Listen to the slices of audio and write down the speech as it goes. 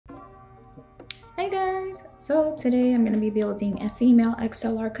Hey guys, so today I'm going to be building a female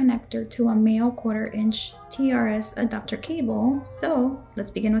XLR connector to a male 1/4" TRS adapter cable. So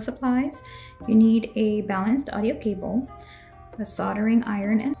let's begin with supplies. You need a balanced audio cable, a soldering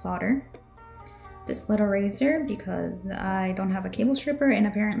iron and solder, this little razor because I don't have a cable stripper and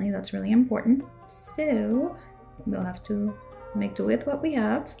apparently that's really important. So we'll have to make do with what we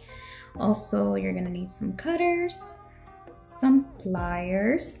have. Also, you're going to need some cutters, some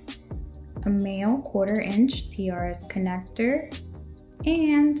pliers, a male 1/4" TRS connector,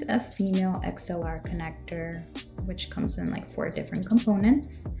 and a female XLR connector, which comes in like 4 different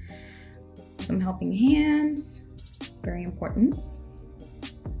components. Some helping hands, very important.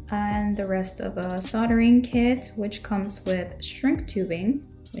 And the rest of a soldering kit, which comes with shrink tubing,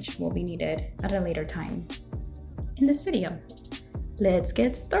 which will be needed at a later time in this video. Let's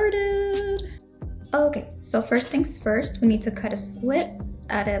get started. Okay, so first things first, we need to cut a slit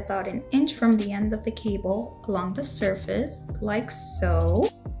at about 1 inch from the end of the cable along the surface, like so.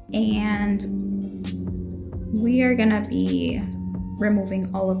 And we are gonna be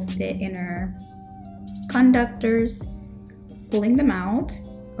removing all of the inner conductors, pulling them out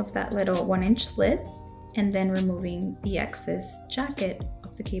of that little 1 inch slit, and then removing the excess jacket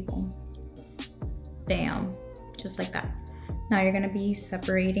of the cable. Bam, just like that. Now you're gonna be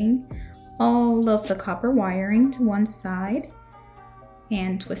separating all of the copper wiring to one side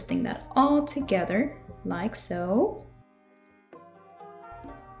and twisting that all together like so.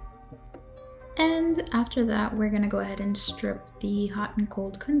 And after that, we're gonna go ahead and strip the hot and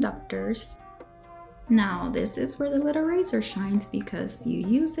cold conductors. Now this is where the little razor shines because you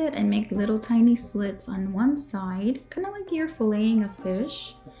use it and make little tiny slits on one side, kind of like you're filleting a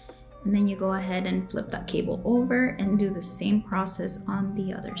fish. And then you go ahead and flip that cable over and do the same process on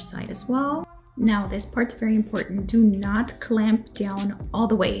the other side as well. Now this part's very important. Do not clamp down all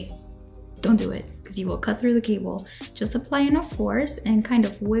the way. Don't do it because you will cut through the cable. Just apply enough force and kind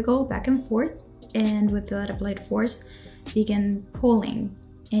of wiggle back and forth. And with that applied force, begin pulling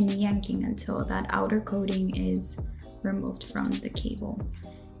and yanking until that outer coating is removed from the cable.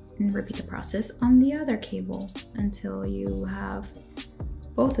 And repeat the process on the other cable until you have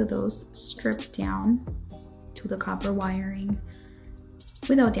both of those stripped down to the copper wiring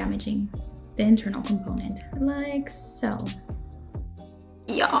without damaging the internal component, like so.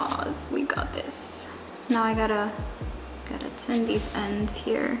 Yes, we got this. Now I gotta tin these ends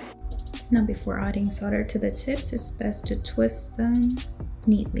here. Now before adding solder to the tips, it's best to twist them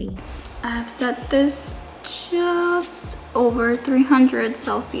neatly. I have set this just over 300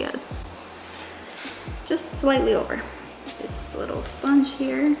 Celsius, just slightly over. This little sponge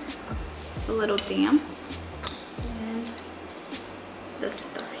here, it's a little damp, and this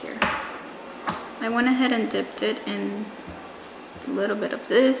stuff here. I went ahead and dipped it in a little bit of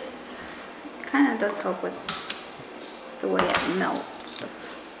this. It kind of does help with the way it melts.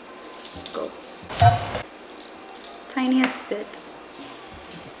 Go. Tiniest bit.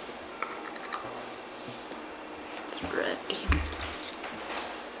 It's ready.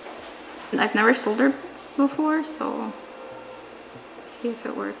 I've never soldered before, so let's see if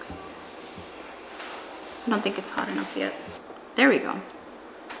it works. I don't think it's hot enough yet. There we go.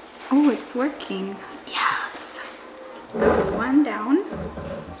 Oh, it's working. Yes. Got one down.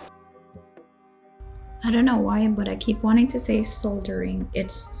 I don't know why, but I keep wanting to say soldering.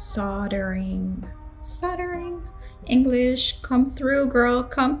 It's soldering. Soldering. English, come through, girl.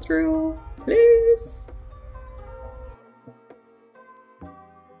 Come through, please.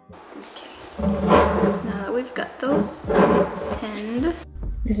 Okay. Now that we've got those tinned,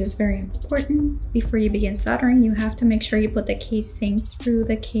 this is very important. Before you begin soldering, you have to make sure you put the casing through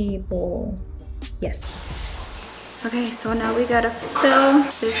the cable. Yes. Okay, so now we gotta fill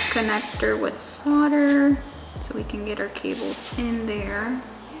this connector with solder so we can get our cables in there.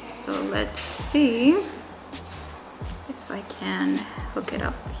 So let's see if I can hook it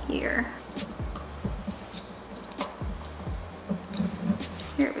up here.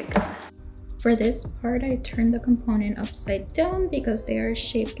 Here we go. For this part, I turned the component upside down because they are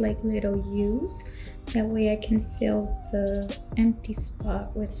shaped like little U's. That way I can fill the empty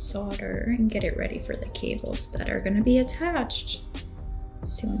spot with solder and get it ready for the cables that are gonna be attached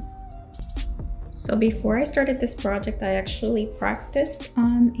soon. So before I started this project, I actually practiced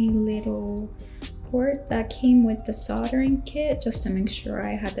on a little board that came with the soldering kit just to make sure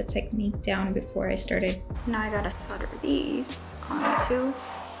I had the technique down before I started. Now I gotta solder these onto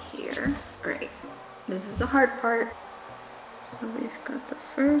here. All right, this is the hard part. So we've got the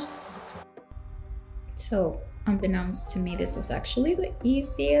first. So unbeknownst to me, this was actually the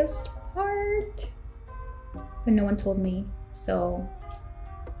easiest part, but no one told me. So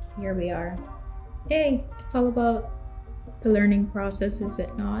here we are. Hey, it's all about the learning process, is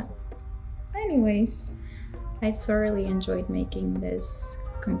it not? Anyways, I thoroughly enjoyed making this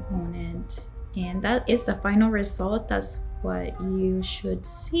component, and that is the final result. That's what you should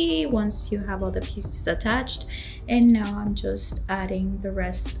see once you have all the pieces attached. And now I'm just adding the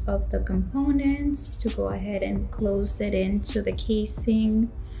rest of the components to go ahead and close it into the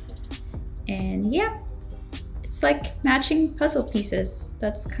casing. And yeah, it's like matching puzzle pieces.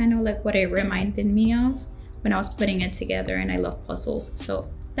 That's kind of like what it reminded me of when I was putting it together, and I love puzzles, so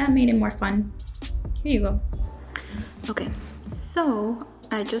that made it more fun. Here you go. Okay, so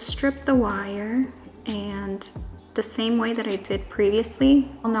I just stripped the wire, and the same way that I did previously,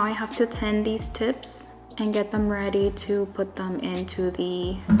 well, now I have to tin these tips and get them ready to put them into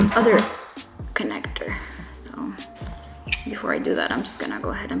the other connector. So before I do that, I'm just gonna go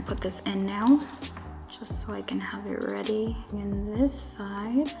ahead and put this in now, just so I can have it ready in this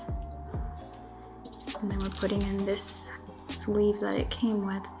side. And then we're putting in this sleeve that it came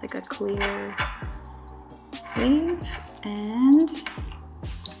with. It's like a clear sleeve, and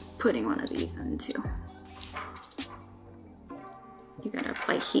putting one of these in too. You gotta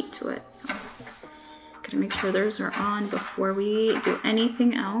apply heat to it, so gotta make sure those are on before we do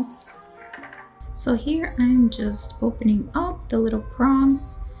anything else. So here I'm just opening up the little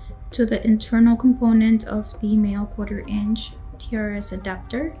prongs to the internal component of the male 1/4 inch TRS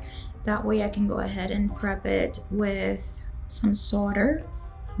adapter. That way I can go ahead and prep it with some solder,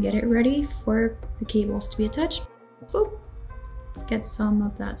 get it ready for the cables to be attached. Boop. Let's get some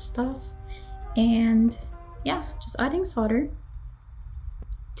of that stuff, and yeah, just adding solder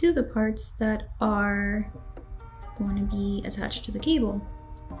to the parts that are going to be attached to the cable,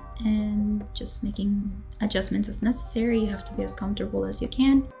 and just making adjustments as necessary. You have to be as comfortable as you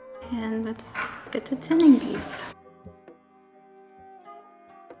can, and let's get to tinning these.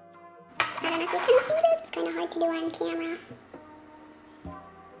 I don't know if you can see this, it's kind of hard to do on camera.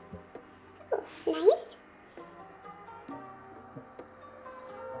 Ooh, nice.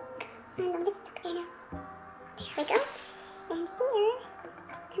 And it's stuck there now. There we go. And here,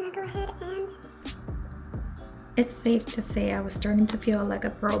 just gonna go ahead and... It's safe to say I was starting to feel like a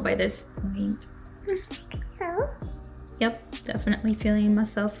pro by this point. Like so. Yep, definitely feeling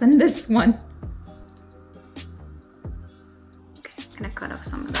myself in this one. Okay, I'm gonna cut off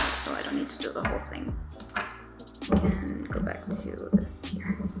some of that so I don't need to do the whole thing. And go back to this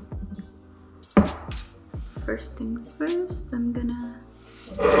here. First things first, I'm gonna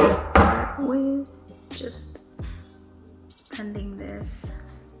start with just bending this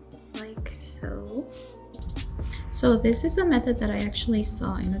like so. So this is a method that I actually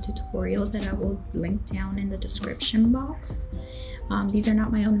saw in a tutorial that I will link down in the description box. These are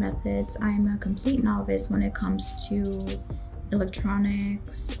not my own methods. I'm a complete novice when it comes to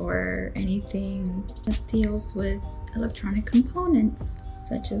electronics or anything that deals with electronic components,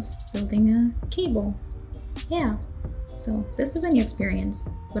 such as building a cable. Yeah, so this is a new experience,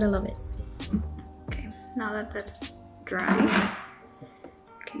 but I love it. Okay, now that that's dry, I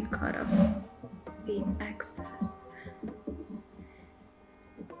can cut up the excess.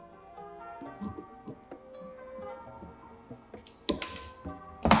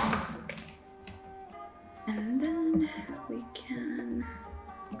 And then we can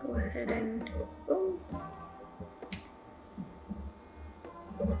go ahead and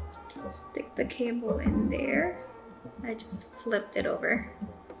stick the cable in there. I just flipped it over.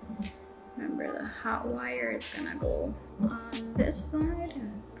 Remember, the hot wire is gonna go on this side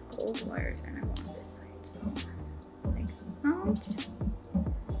and the cold wire is gonna go on this side. So like that.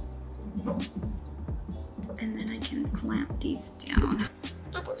 And then I can clamp these down.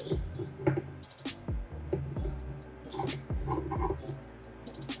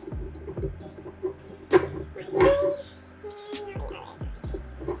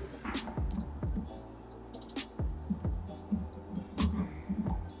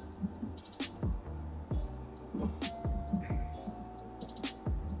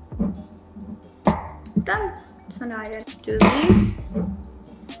 Done. So now I gotta do these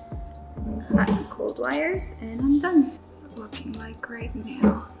hot and cold wires, and I'm done. It's looking like right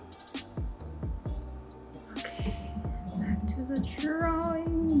now. Okay, back to the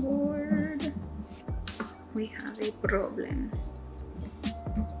drawing board. We have a problem.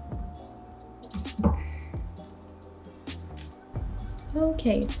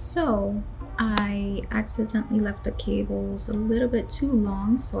 Okay, so I accidentally left the cables a little bit too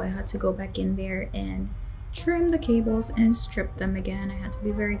long, so I had to go back in there and trim the cables and strip them again. I had to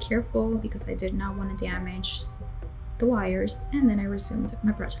be very careful because I did not want to damage the wires, and then I resumed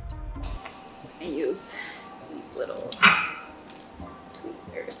my project. I use these little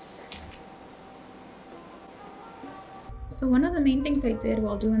tweezers. So one of the main things I did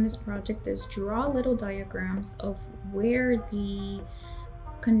while doing this project is draw little diagrams of where the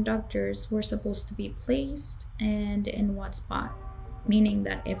conductors were supposed to be placed and in what spot. Meaning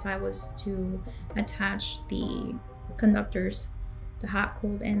that if I was to attach the conductors, the hot,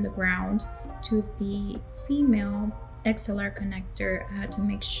 cold, and the ground to the female XLR connector, I had to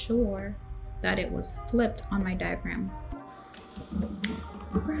make sure that it was flipped on my diagram.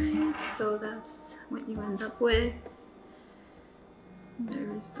 Right, so that's what you end up with.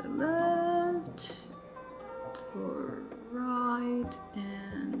 There's the left, the right,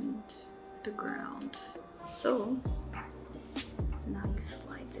 and the ground. So now you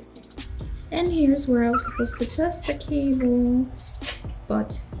slide this. And here's where I was supposed to test the cable,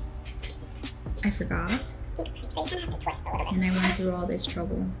 but I forgot. So you kind of have to twist a little bit. And I went through all this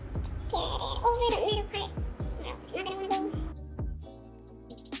trouble. Get it over the middle part. What else am I gonna wanna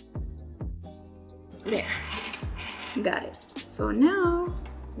do? There, got it. So now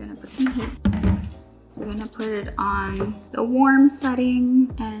we're gonna put some heat. We're gonna put it on the warm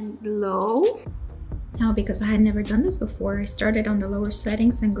setting and low. Now, because I had never done this before, I started on the lower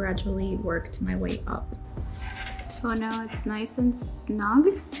settings and gradually worked my way up. So now it's nice and snug,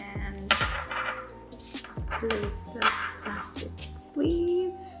 and place the plastic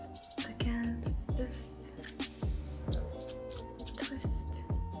sleeve against this twist.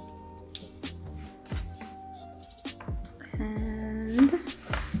 And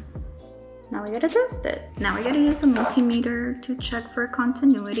now we gotta test it. Now we gotta use a multimeter to check for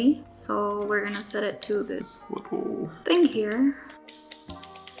continuity. So we're gonna set it to this little thing here.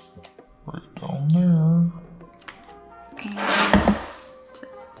 Right down there. And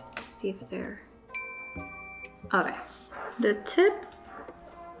just to see if they're... Okay. The tip...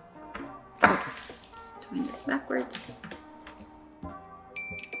 Oh, doing this backwards.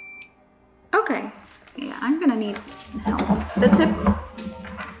 Okay. Yeah, I'm gonna need help. The tip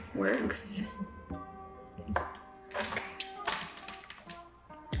works. Okay.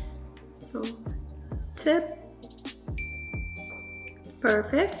 So, tip.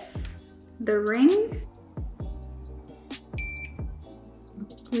 Perfect. The ring.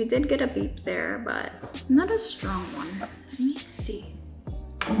 We did get a beep there, but not a strong one. Let me see.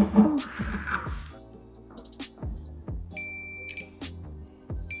 Oh.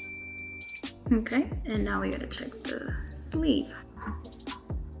 Okay, and now we gotta check the sleeve.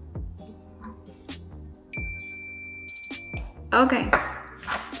 Okay,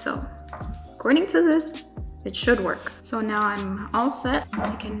 so according to this, it should work. So now I'm all set.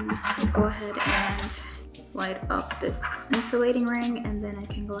 I can go ahead and slide up this insulating ring, and then I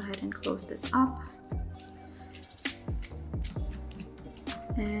can go ahead and close this up.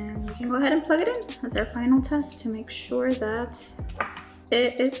 And we can go ahead and plug it in as our final test to make sure that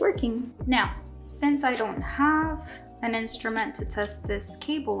it is working. Now, since I don't have an instrument to test this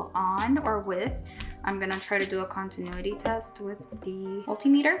cable on or with, I'm gonna try to do a continuity test with the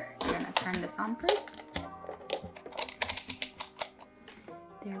multimeter. We're gonna turn this on first.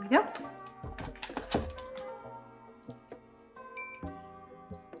 There we go.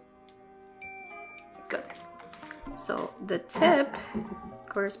 Good. So the tip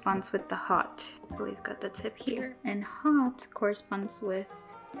corresponds with the hot. So we've got the tip here, and hot corresponds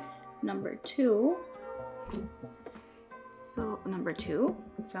with number 2. So number 2,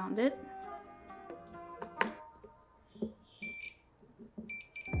 found it.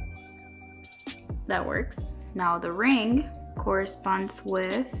 That works. Now the ring corresponds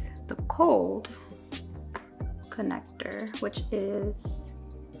with the cold connector, which is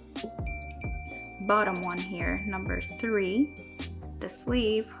this bottom one here, number 3. The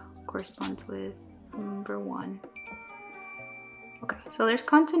sleeve corresponds with number 1. Okay, so there's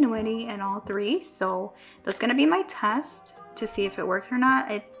continuity in all 3. So that's gonna be my test to see if it works or not.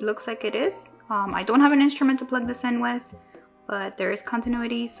 It looks like it is. I don't have an instrument to plug this in with, but there is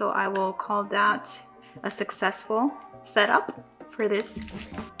continuity, so I will call that a successful setup for this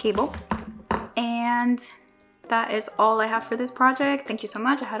cable. And that is all I have for this project. Thank you so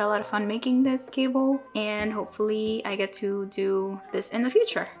much. I had a lot of fun making this cable, and hopefully I get to do this in the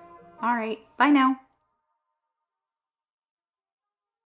future. All right, bye now.